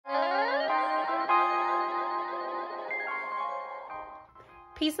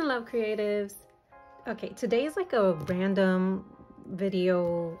Peace and love, creatives. Okay, today is like a random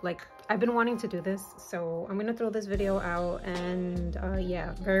video. Like, I've been wanting to do this, so I'm gonna throw this video out, and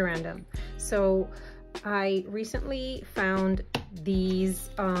yeah, very random. So I recently found these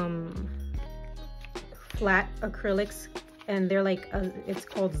flat acrylics, and they're like it's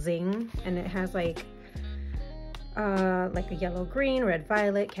called Zing, and it has like a yellow, green, red,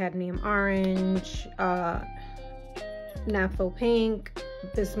 violet, cadmium orange, naphtha pink,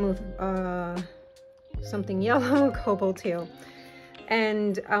 bismuth, something yellow, cobalt teal.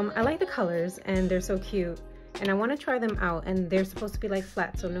 And I like the colors, and they're so cute, and I want to try them out. And they're supposed to be like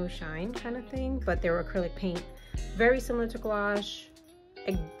flat, so no shine kind of thing, but they're acrylic paint, very similar to gouache.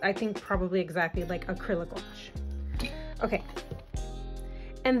 I think probably exactly like acrylic gouache. Okay,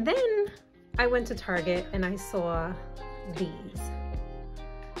 and then I went to Target and I saw these.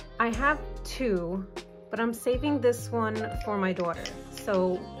 I have two, but I'm saving this one for my daughter.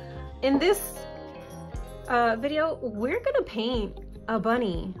 So in this video, we're gonna paint a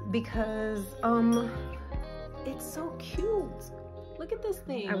bunny because it's so cute. Look at this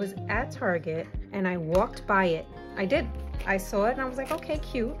thing. I was at Target and I walked by it. I saw it and I was like, okay,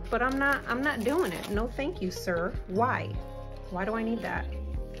 cute, but I'm not doing it. No thank you, sir. Why do I need that?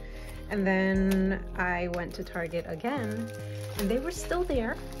 And then I went to Target again and they were still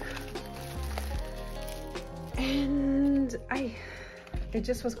there. And it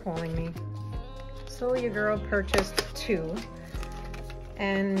just was calling me. So your girl purchased two.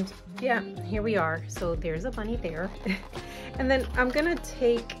 And yeah, here we are. So there's a bunny there. And then I'm gonna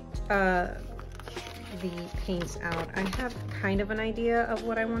take the paints out. I have kind of an idea of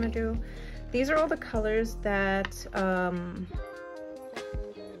what I want to do. These are all the colors that let me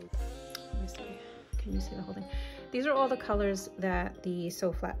see. Can you see the whole thing? These are all the colors that the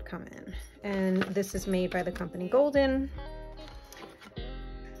So Flat come in, and this is made by the company Golden.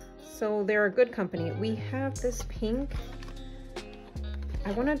 So they're a good company. We have this pink.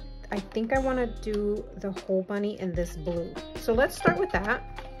 I think I want to do the whole bunny in this blue. So let's start with that.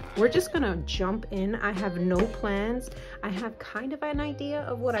 We're just gonna jump in. I have no plans. I have kind of an idea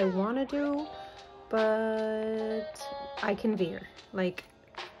of what I want to do, but I can veer. Like,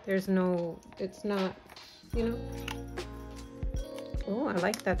 it's not, you know. Oh, I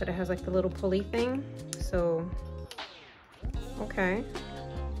like that it has like the little pulley thing. So, okay.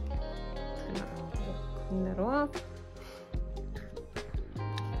 Clean that off.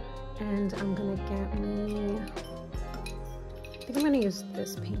 And I'm gonna get me, I think I'm gonna use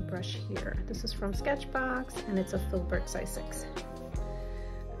this paintbrush here. This is from Sketchbox, and it's a Filbert size 6.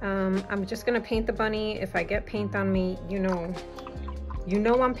 I'm just gonna paint the bunny. If I get paint on me, you know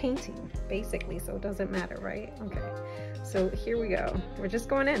I'm painting, basically, so it doesn't matter, right? Okay, so here we go. We're just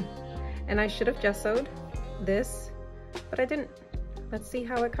going in. And I should have gessoed this, but I didn't. Let's see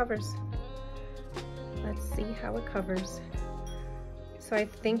how it covers. Let's see how it covers. So I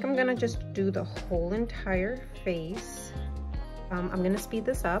think I'm gonna just do the whole entire face. I'm gonna speed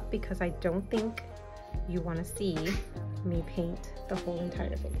this up because I don't think you wanna see me paint the whole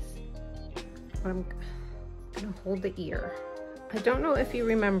entire face. I'm gonna hold the ear. I don't know if you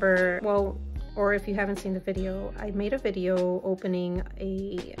remember, well, or if you haven't seen the video, I made a video opening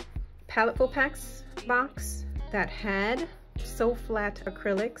a Palette Full Packs box that had So Flat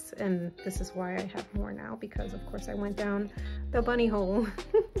Acrylics, and this is why I have more now, because of course I went down the bunny hole.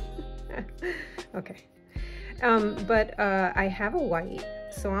 Okay, but I have a white,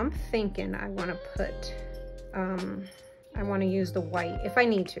 so I'm thinking I want to put I want to use the white if I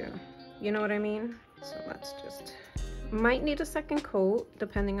need to, you know what I mean? So let's just, might need a second coat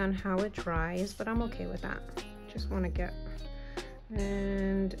depending on how it dries, but I'm okay with that. Just want to get,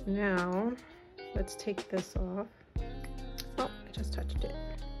 and now let's take this off. Oh, I just touched it.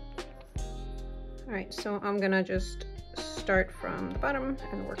 All right, so I'm gonna just start from the bottom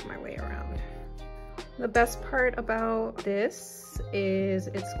and work my way around. The best part about this is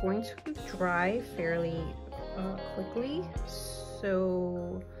it's going to dry fairly quickly,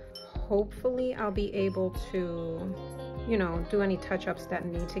 so hopefully I'll be able to, you know, do any touch-ups that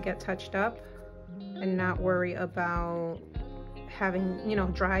need to get touched up and not worry about having, you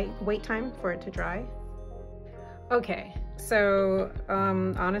know, wait time for it to dry. Okay, so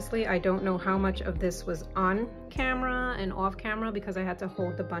honestly, I don't know how much of this was on camera and off camera because I had to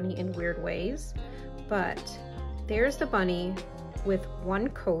hold the bunny in weird ways, but there's the bunny with one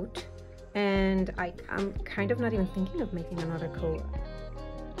coat, and I'm kind of not even thinking of making another coat.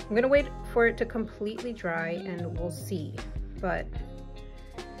 I'm gonna wait for it to completely dry and we'll see, but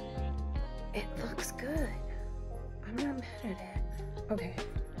it looks good. I'm not mad at it. Okay,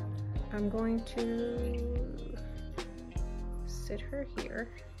 I'm going to sit her here.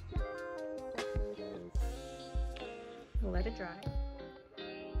 Let it dry.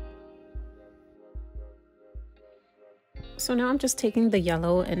 So now I'm just taking the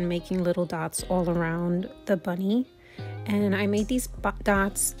yellow and making little dots all around the bunny. And I made these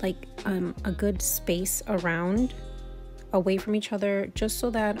dots like a good space around, away from each other, just so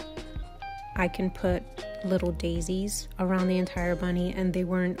that I can put little daisies around the entire bunny and they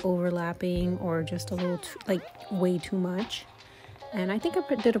weren't overlapping or just a little like way too much. And I think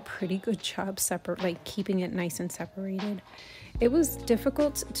I did a pretty good job keeping it nice and separated. It was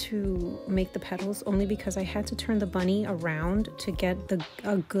difficult to make the petals only because I had to turn the bunny around to get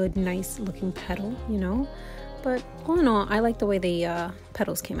a good, nice looking petal, you know? But all in all, I like the way the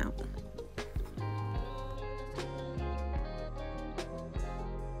petals came out.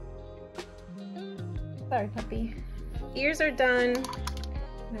 Sorry, puppy. Ears are done.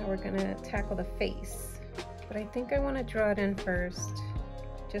 Now we're gonna tackle the face. But I think I want to draw it in first,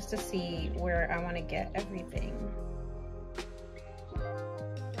 just to see where I want to get everything.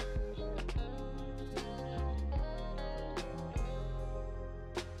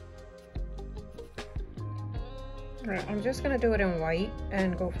 Alright, I'm just gonna do it in white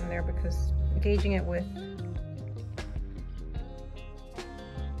and go from there because gauging it with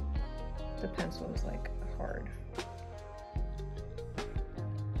the pencil is like hard.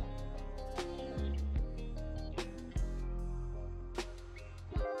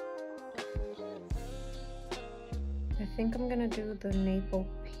 I think I'm gonna do the navel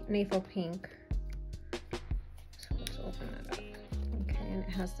pink. So let's open it up. Okay, and it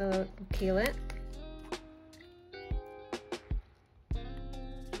has to peel it.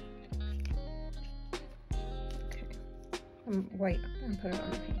 Okay, white and put it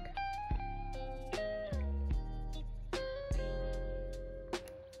on the pink.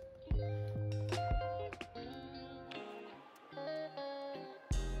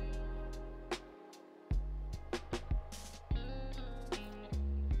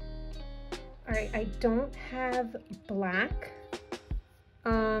 Alright, I don't have black,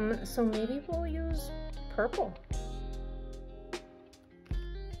 so maybe we'll use purple.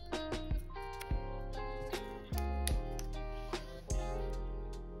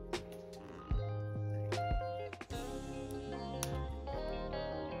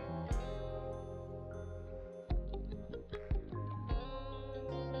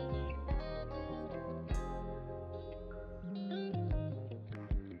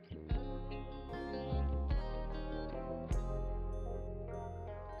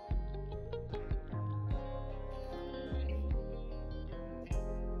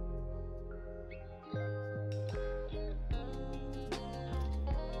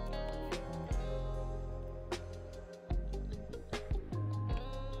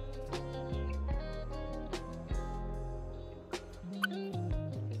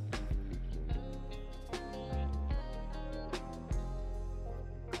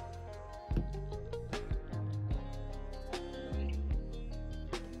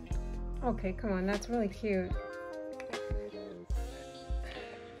 Okay, come on, that's really cute.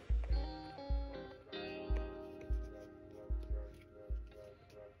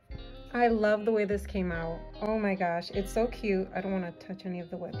 I love the way this came out. Oh my gosh, it's so cute. I don't want to touch any of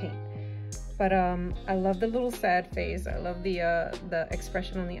the wet paint. But I love the little sad face. I love the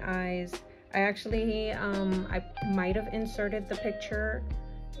expression on the eyes. I actually, I might have inserted the picture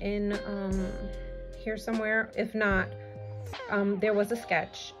in here somewhere. If not, there was a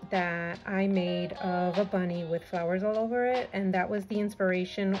sketch that I made of a bunny with flowers all over it, and that was the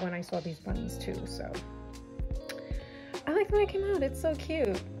inspiration when I saw these bunnies too. So I like the way it came out. It's so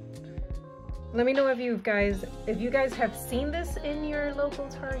cute. Let me know if you guys have seen this in your local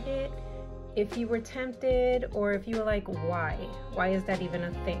Target, if you were tempted, or if you were like, why is that even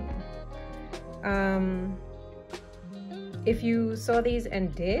a thing? If you saw these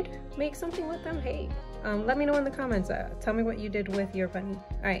and did make something with them, hey, let me know in the comments. Tell me what you did with your bunny.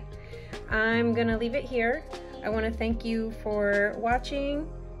 All right, I'm gonna leave it here. I want to thank you for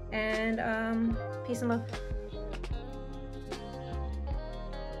watching, and peace and love.